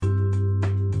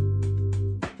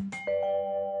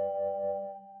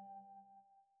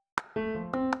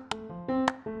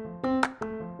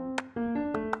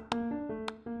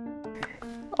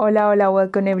Hola, hola,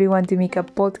 welcome everyone to Mika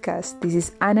Podcast. This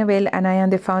is Annabelle and I am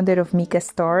the founder of Mika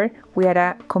Store. We are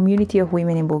a community of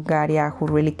women in Bulgaria who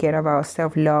really care about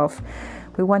self-love.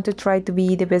 We want to try to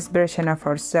be the best version of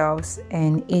ourselves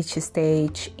in each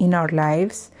stage in our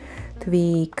lives, to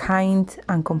be kind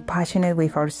and compassionate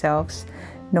with ourselves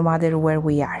no matter where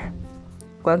we are.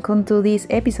 Welcome to this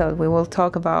episode. We will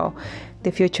talk about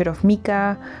the future of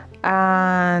Mika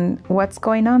and what's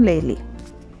going on lately.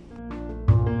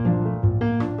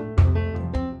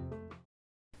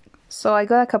 So I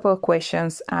got a couple of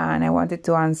questions and I wanted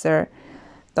to answer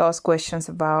those questions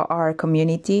about our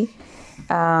community.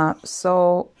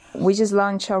 So we just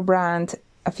launched our brand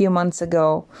a few months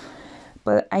ago,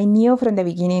 but I knew from the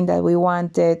beginning that we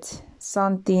wanted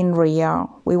something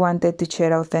real. We wanted to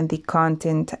share authentic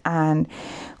content and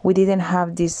we didn't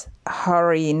have this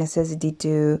hurry necessity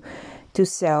to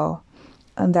sell.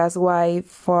 And that's why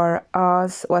for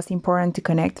us it was important to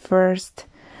connect first.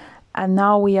 And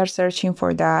now we are searching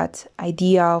for that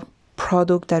ideal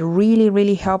product that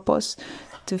really help us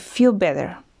to feel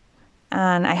better.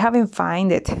 And I haven't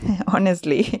found it,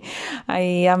 honestly.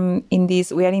 We are in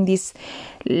this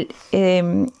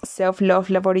self-love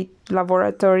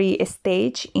laboratory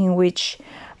stage in which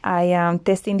I am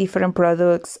testing different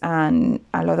products, and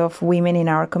a lot of women in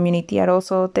our community are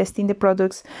also testing the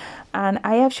products. And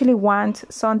I actually want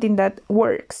something that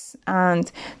works,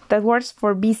 and that works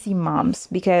for busy moms,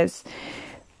 because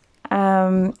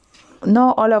not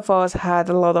all of us had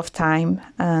a lot of time,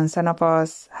 and some of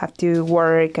us have to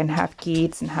work and have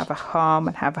kids and have a home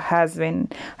and have a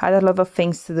husband, had a lot of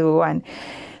things to do, and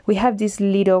we have this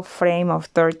little frame of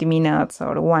 30 minutes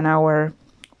or 1 hour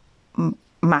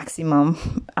maximum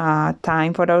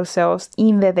time for ourselves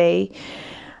in the day.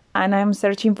 And I'm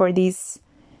searching for this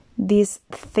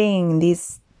thing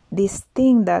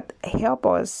that help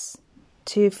us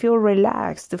to feel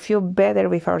relaxed, to feel better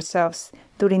with ourselves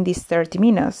during these 30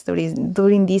 minutes,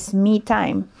 during this me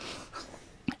time.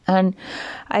 And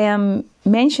I am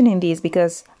mentioning this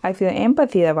because I feel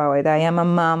empathy about it. I am a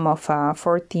mom of a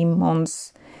 14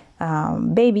 months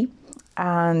baby,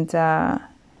 and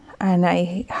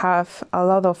I have a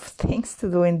lot of things to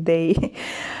do in the day.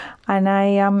 And I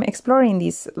am exploring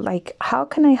this, like, how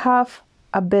can I have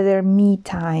a better me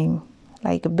time,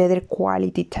 like a better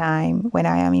quality time when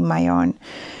I am in my own,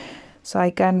 so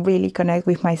I can really connect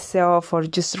with myself, or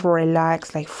just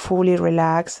relax, like fully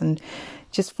relax, and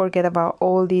just forget about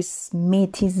all these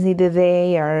meetings in the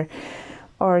day or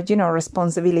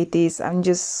responsibilities, and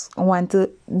just want to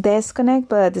disconnect,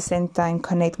 but at the same time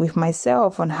connect with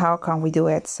myself on how can we do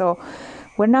it. So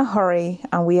we're not hurry,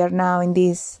 and we are now in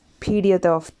this period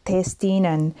of testing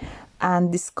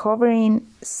and discovering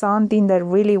something that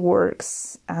really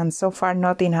works. And so far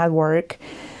nothing had worked.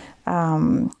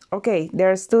 Okay,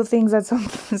 there's two things that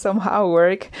somehow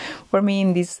work for me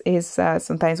in this is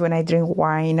sometimes when I drink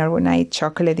wine or when I eat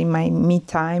chocolate in my me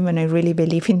time, and I really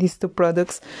believe in these two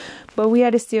products. But we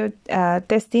are still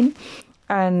testing,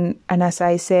 and as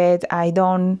I said, I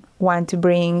don't want to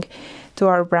bring to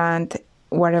our brand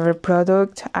whatever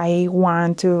product. I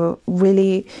want to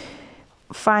really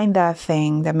find that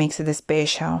thing that makes it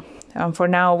special. For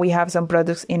now, we have some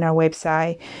products in our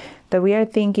website that we are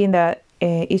thinking that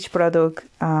each product,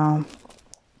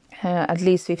 at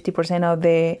least 50%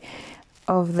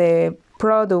 of the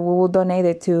product, we will donate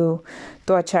it to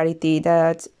a charity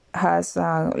that has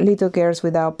little girls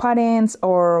without parents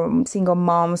or single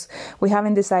moms. We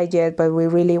haven't decided yet, but we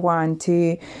really want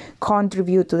to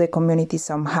contribute to the community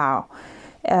somehow.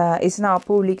 It's not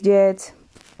public yet,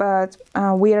 but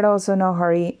we are also no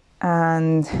hurry,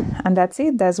 and that's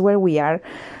it. That's where we are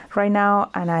right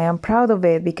now, and I am proud of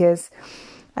it because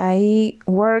I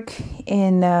work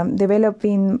in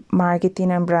developing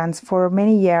marketing and brands for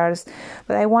many years,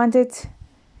 but I wanted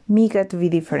Mika to be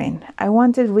different. I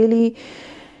wanted really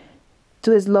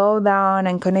to slow down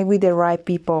and connect with the right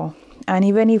people. And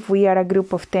even if we are a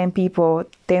group of 10 people,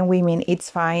 10 women, it's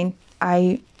fine.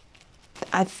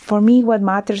 For me, what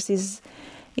matters is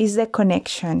the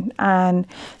connection, and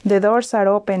the doors are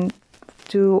open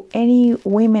to any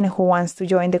women who wants to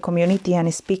join the community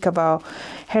and speak about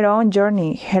her own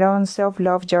journey, her own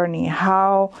self-love journey,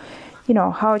 how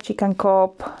she can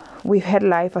cope with her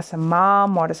life as a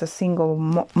mom, or as a single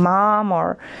mom,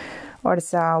 or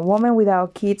as a woman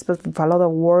without kids but with a lot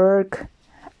of work.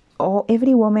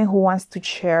 Every woman who wants to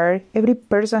share, every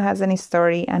person has a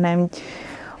story, and I'm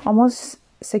almost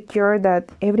secure that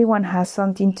everyone has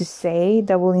something to say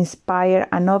that will inspire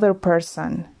another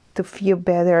person to feel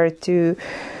better, to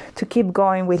keep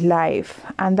going with life.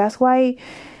 And that's why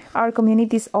our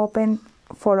community is open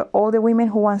for all the women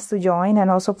who wants to join, and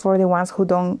also for the ones who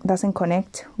doesn't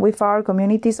connect with our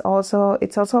communities. Also,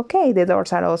 it's also okay. The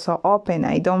doors are also open.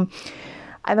 I don't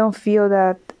feel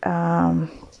that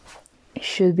it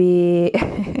should be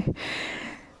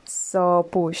so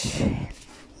push.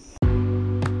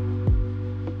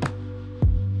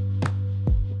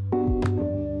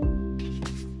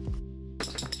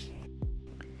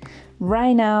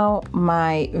 Right now,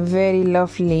 my very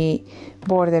lovely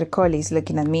border collie is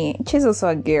looking at me. She's also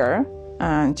a girl,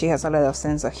 and she has a lot of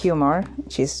sense of humor.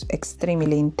 She's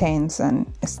extremely intense and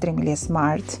extremely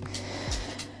smart.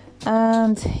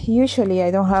 And usually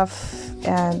I don't have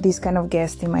this kind of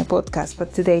guest in my podcast,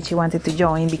 but today she wanted to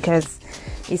join because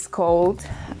it's cold,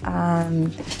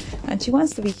 and she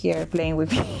wants to be here playing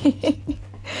with me.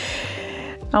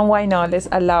 And why not? Let's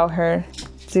allow her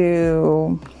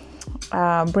to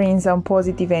bring some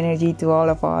positive energy to all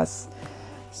of us.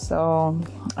 So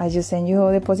I just send you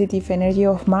all the positive energy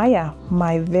of Maya,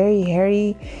 my very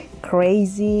hairy,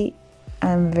 crazy,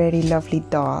 and very lovely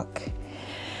dog.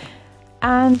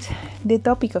 And the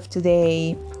topic of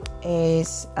today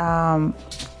is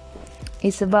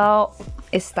it's about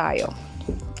style.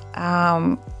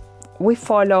 We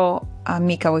follow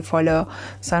Mika. We follow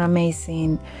some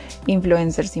amazing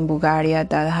influencers in Bulgaria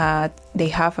they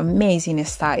have amazing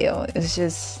style. It's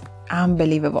just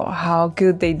unbelievable how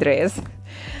good they dress,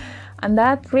 and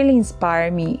that really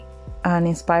inspired me and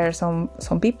inspired some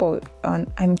people,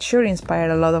 and I'm sure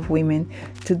inspired a lot of women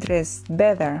to dress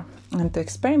better and to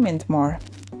experiment more.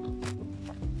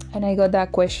 And I got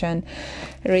that question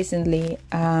recently,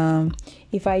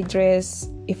 if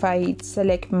I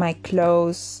select my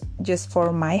clothes just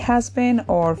for my husband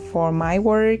or for my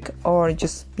work or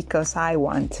just because I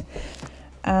want.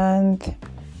 And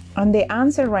the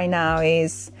answer right now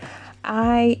is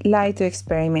I like to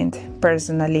experiment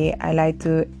personally. I like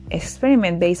to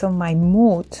experiment based on my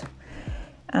mood.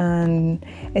 And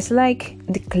it's like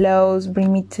the clothes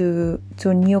bring me to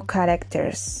new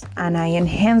characters, and I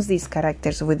enhance these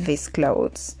characters with these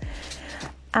clothes.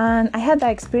 And I had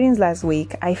that experience last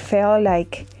week. I felt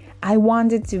like I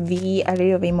wanted to be a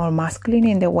little bit more masculine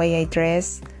in the way I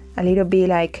dress, a little bit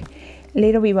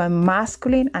more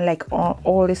masculine and like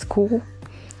old school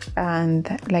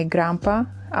and like grandpa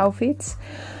outfits.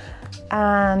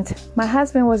 And my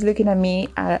husband was looking at me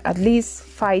at least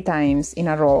 5 times in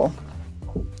a row.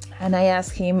 And I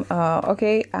asked him,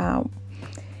 okay, are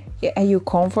you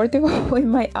comfortable with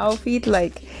my outfit?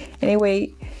 Like,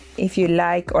 anyway, if you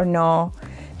like or no,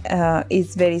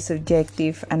 it's very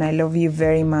subjective, and I love you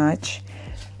very much.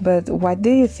 But what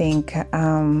do you think?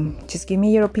 Just give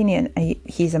me your opinion.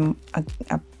 He's a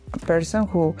person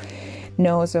who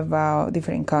knows about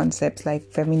different concepts like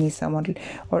feminism,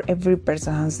 or every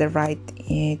person has the right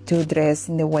to dress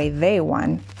in the way they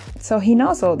want. So he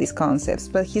knows all these concepts,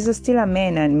 but he's still a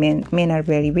man, and men are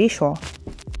very visual.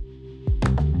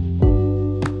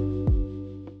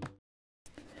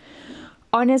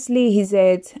 Honestly, he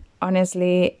said,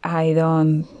 I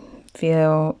don't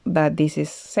feel that this is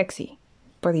sexy,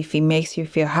 but if it makes you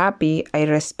feel happy, I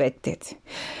respect it.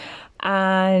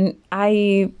 And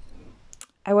I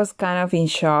was kind of in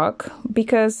shock,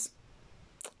 because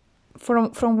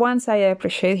from one side I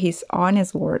appreciate his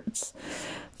honest words.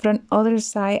 From other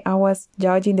side, I was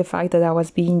judging the fact that I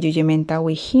was being judgmental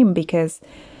with him because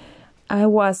I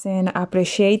wasn't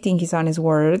appreciating his honest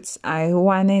words. I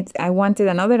wanted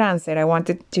another answer. I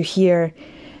wanted to hear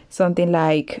something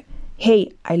like,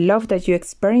 hey, I love that you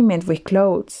experiment with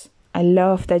clothes. I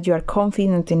love that you are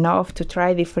confident enough to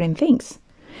try different things.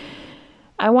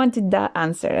 I wanted that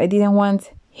answer. I didn't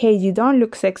want, hey, you don't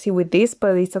look sexy with this,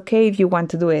 but it's okay if you want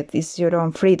to do it. It's your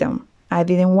own freedom. I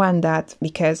didn't want that,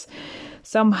 because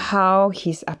somehow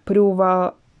his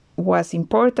approval was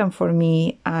important for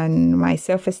me, and my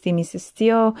self-esteem is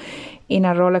still in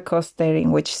a roller coaster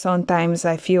in which sometimes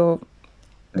I feel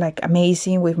like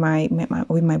amazing with my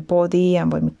body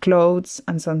and with my clothes,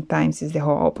 and sometimes it's the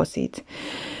whole opposite.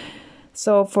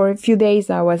 So for a few days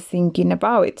I was thinking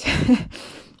about it.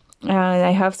 And I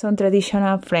have some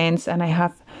traditional friends, and I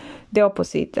have the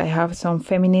opposite. I have some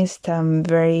feminist and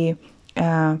very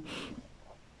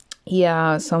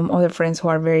some other friends who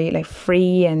are very like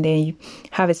free, and they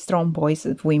have a strong voice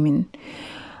as women.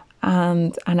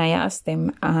 And I asked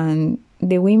them, and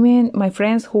the women, my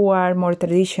friends who are more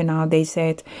traditional, they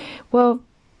said, well,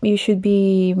 you should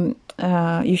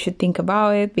think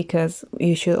about it, because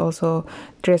you should also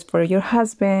dress for your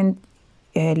husband,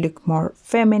 look more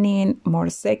feminine, more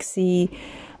sexy.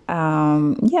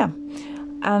 And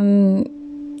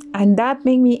that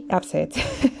made me upset.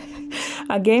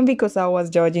 Again, because I was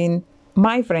judging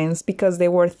my friends because they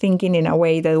were thinking in a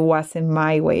way that wasn't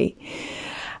my way.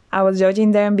 I was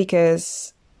judging them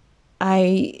because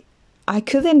I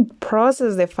couldn't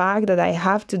process the fact that I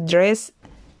have to dress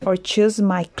or choose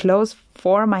my clothes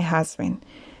for my husband.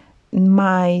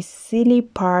 My silly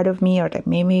part of me, or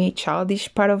maybe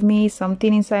childish part of me,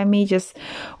 something inside me just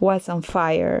was on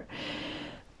fire.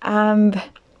 And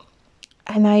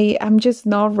I'm just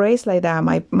not raised like that.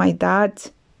 My dad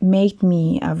made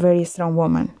me a very strong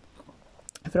woman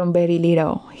from very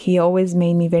little. He always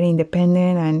made me very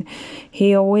independent, and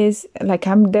he always, like,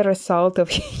 I'm the result of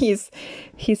his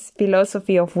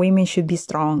philosophy of women should be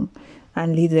strong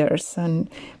and leaders and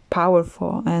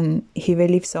powerful, and he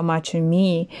believed so much in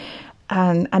me.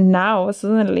 And now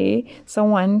suddenly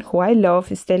someone who I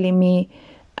love is telling me,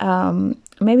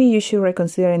 maybe you should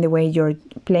reconsider in the way you're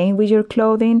playing with your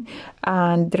clothing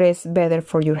and dress better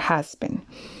for your husband.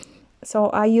 So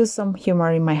I use some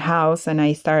humor in my house, and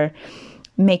I start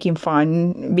making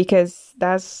fun because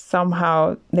that's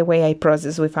somehow the way I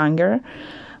process with anger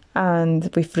and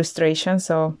with frustration.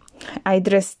 So I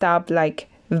dressed up like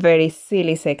very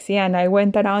silly sexy, and I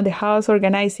went around the house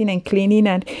organizing and cleaning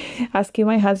and asking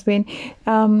my husband,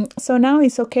 so now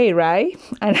it's okay, right?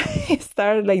 And I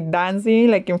started like dancing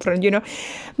like in front,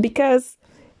 because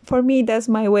for me that's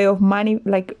my way of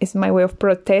it's my way of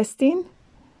protesting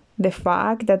the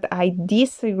fact that I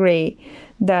disagree,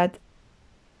 that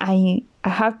I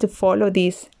have to follow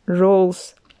these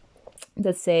rules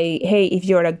that say, hey, if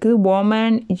you're a good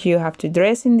woman, you have to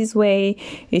dress in this way,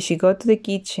 you should go to the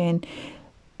kitchen.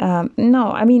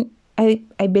 No, I mean,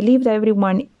 I believe that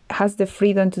everyone has the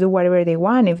freedom to do whatever they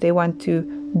want. If they want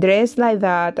to dress like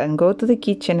that and go to the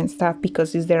kitchen and stuff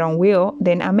because it's their own will,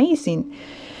 then amazing.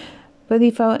 But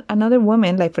if another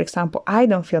woman, like for example, I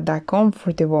don't feel that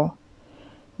comfortable,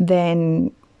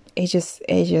 then it's just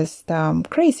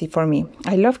crazy for me.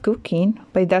 I love cooking,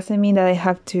 but it doesn't mean that I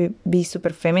have to be super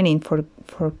feminine for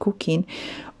cooking,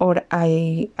 or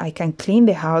I can clean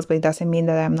the house, but it doesn't mean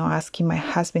that I'm not asking my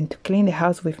husband to clean the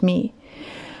house with me.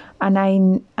 And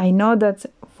I know that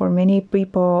for many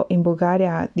people in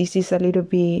Bulgaria, this is a little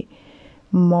bit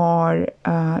more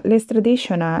less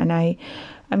traditional, and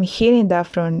I'm hearing that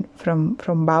from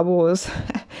babus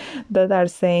that are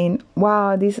saying,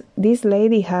 wow, this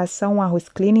lady has someone who's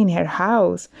cleaning her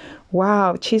house.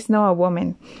 Wow, she's not a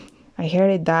woman. I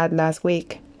heard that last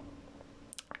week.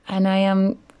 And I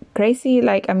am crazy,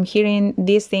 like I'm hearing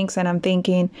these things and I'm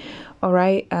thinking, all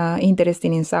right,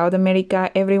 interesting. In South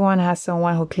America, everyone has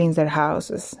someone who cleans their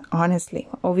houses, honestly.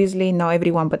 Obviously, not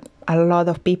everyone, but a lot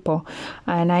of people.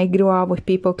 And I grew up with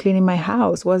people cleaning my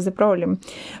house. What's the problem?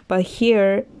 But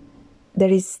here, there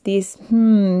is this,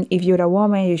 if you're a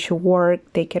woman, you should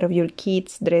work, take care of your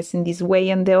kids, dress in this way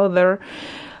and the other,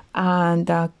 and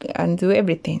do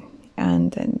everything.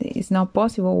 And it's not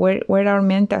possible. Where our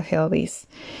mental health is.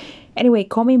 Anyway,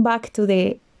 coming back to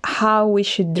the how we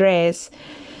should dress,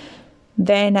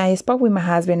 then I spoke with my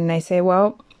husband and I said,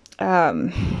 well,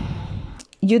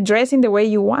 you dress in the way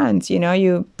you want. You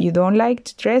don't like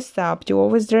to dress up. You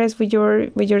always dress with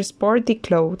your sporty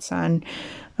clothes, and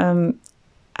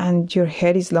your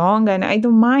hair is long, and I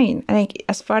don't mind. Like,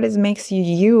 as far as makes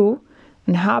you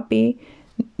and happy,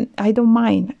 I don't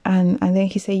mind. And then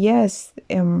he said yes.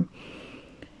 And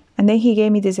then he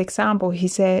gave me this example. He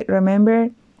said, remember,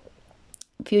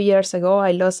 a few years ago,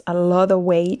 I lost a lot of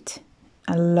weight,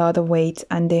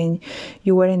 and then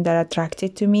you weren't that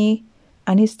attracted to me.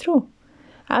 And it's true.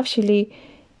 Actually,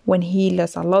 when he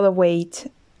lost a lot of weight,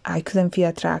 I couldn't feel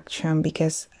attraction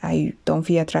because I don't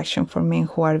feel attraction for men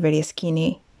who are very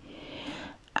skinny.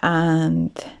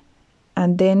 And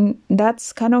then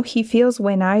that's kind of he feels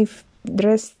when I've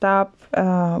dressed up,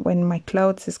 when my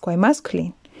clothes is quite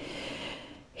masculine.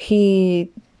 He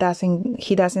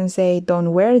doesn't say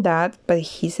don't wear that, but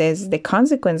he says the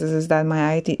consequences is that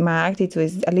my attitude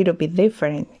is a little bit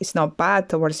different. It's not bad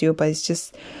towards you, but it's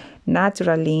just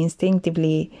naturally,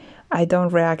 instinctively, I don't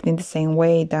react in the same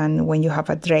way than when you have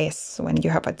a dress. When you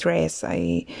have a dress,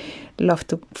 I love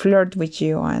to flirt with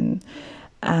you, and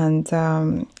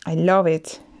I love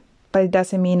it. But it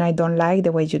doesn't mean I don't like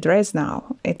the way you dress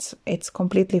now. It's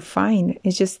completely fine.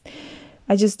 It's just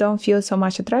I just don't feel so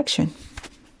much attraction.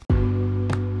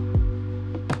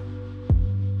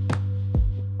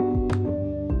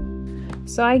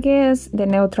 So I guess the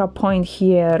neutral point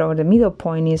here, or the middle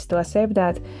point, is to accept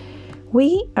that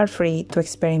we are free to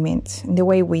experiment in the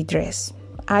way we dress.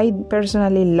 I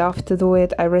personally love to do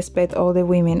it. I respect all the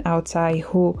women outside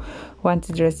who want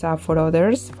to dress up for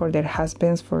others, for their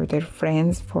husbands, for their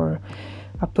friends, for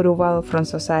approval from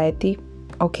society.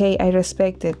 Okay, I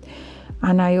respect it.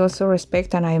 And I also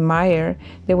respect and admire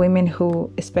the women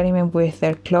who experiment with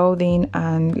their clothing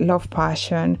and love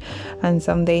fashion. And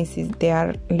some days they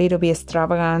are a little bit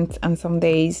extravagant, and some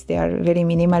days they are very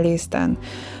minimalist, and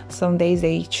some days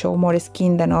they show more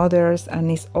skin than others.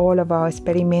 And it's all about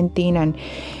experimenting, and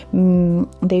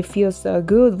they feel so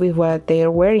good with what they are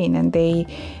wearing, and they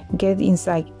get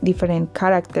inside different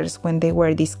characters when they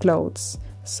wear these clothes.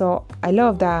 So I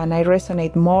love that, and I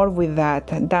resonate more with that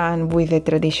than with the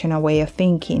traditional way of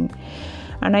thinking.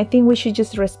 And I think we should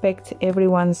just respect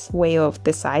everyone's way of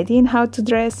deciding how to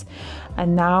dress.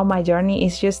 And now my journey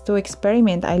is just to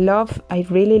experiment. I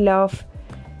really love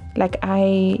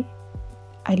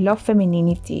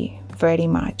femininity very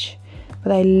much,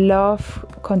 but I love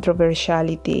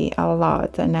controversiality a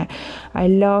lot. And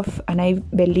I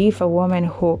believe a woman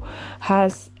who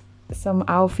has some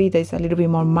outfit that is a little bit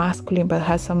more masculine but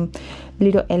has some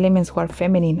little elements who are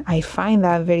feminine, I find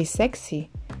that very sexy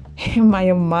in my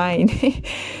own mind.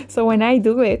 So when I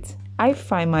do it, I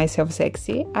find myself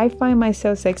sexy. I find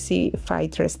myself sexy if I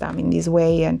dress up in this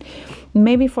way. And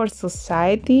maybe for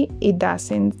society it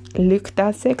doesn't look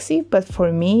that sexy, but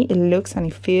for me it looks and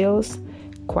it feels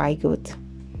quite good.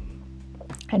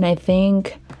 And I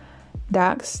think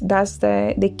that's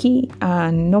the key.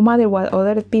 And no matter what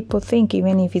other people think,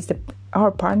 even if it's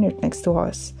our partner next to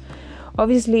us.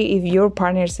 Obviously, if your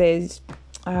partner says,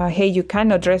 hey, you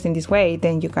cannot dress in this way,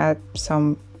 then you got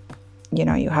some,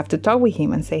 you have to talk with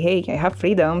him and say, hey, I have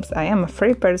freedoms. I am a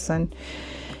free person.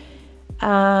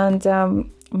 And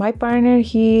my partner,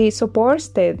 he supports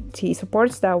the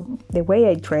way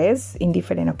I dress in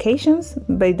different occasions,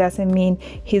 but it doesn't mean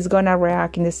he's gonna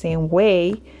react in the same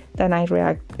way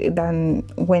than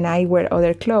when I wear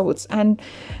other clothes. And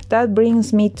that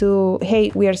brings me to,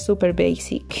 hey, we are super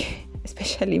basic,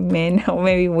 especially men, or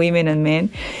maybe women and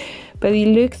men, but it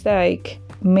looks like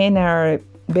men are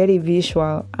very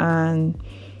visual, and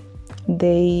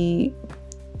they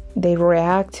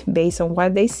react based on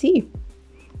what they see.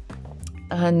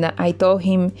 And I told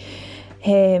him,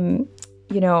 I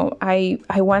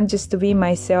want just to be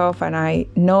myself, and I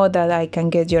know that I can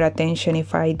get your attention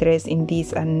if I dress in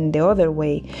this and the other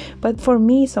way. But for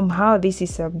me, somehow, this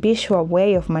is a visual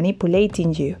way of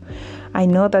manipulating you. I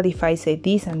know that if I say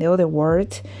this and the other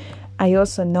word, I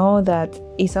also know that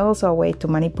it's also a way to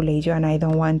manipulate you, and I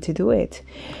don't want to do it.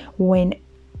 When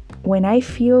I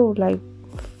feel like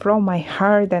from my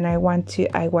heart and I want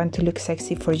to look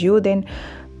sexy for you, then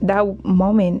that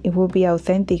moment it will be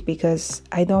authentic, because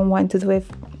I don't want to do it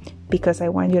because I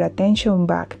want your attention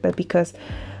back, but because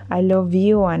I love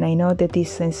you and I know that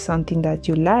this is something that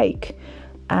you like.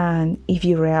 And if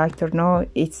you react or not,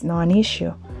 it's not an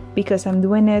issue, because I'm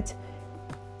doing it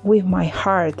with my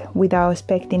heart without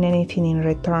expecting anything in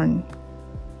return.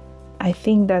 I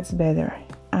think that's better,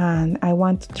 and I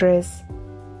want to dress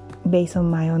based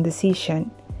on my own decision,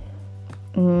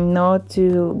 not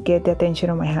to get the attention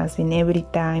of my husband every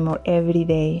time or every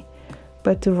day,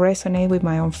 but to resonate with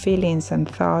my own feelings and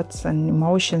thoughts and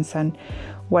emotions and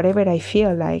whatever I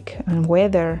feel like and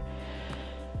weather.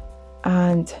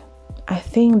 And I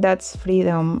think that's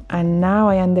freedom. And now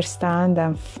I understand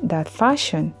that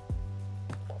fashion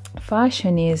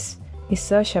is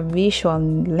such a visual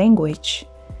language.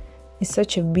 It's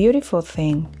such a beautiful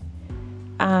thing.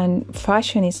 And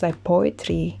fashion is like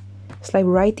poetry. It's like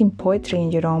writing poetry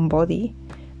in your own body,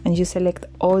 and you select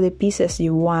all the pieces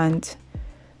you want.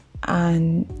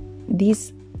 And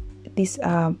these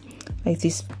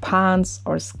pants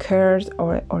or skirt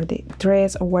or the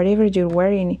dress or whatever you're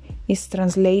wearing is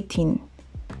translating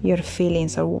your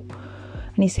feelings, and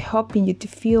it's helping you to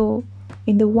feel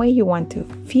in the way you want to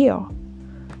feel.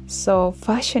 So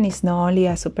fashion is not only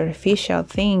a superficial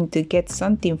thing to get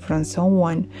something from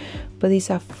someone, but it's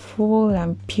a full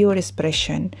and pure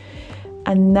expression.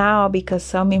 And now, because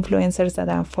some influencers that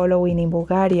I'm following in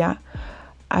Bulgaria,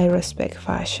 I respect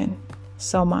fashion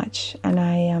so much, and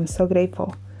I am so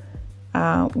grateful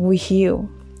with you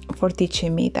for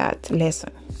teaching me that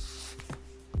lesson.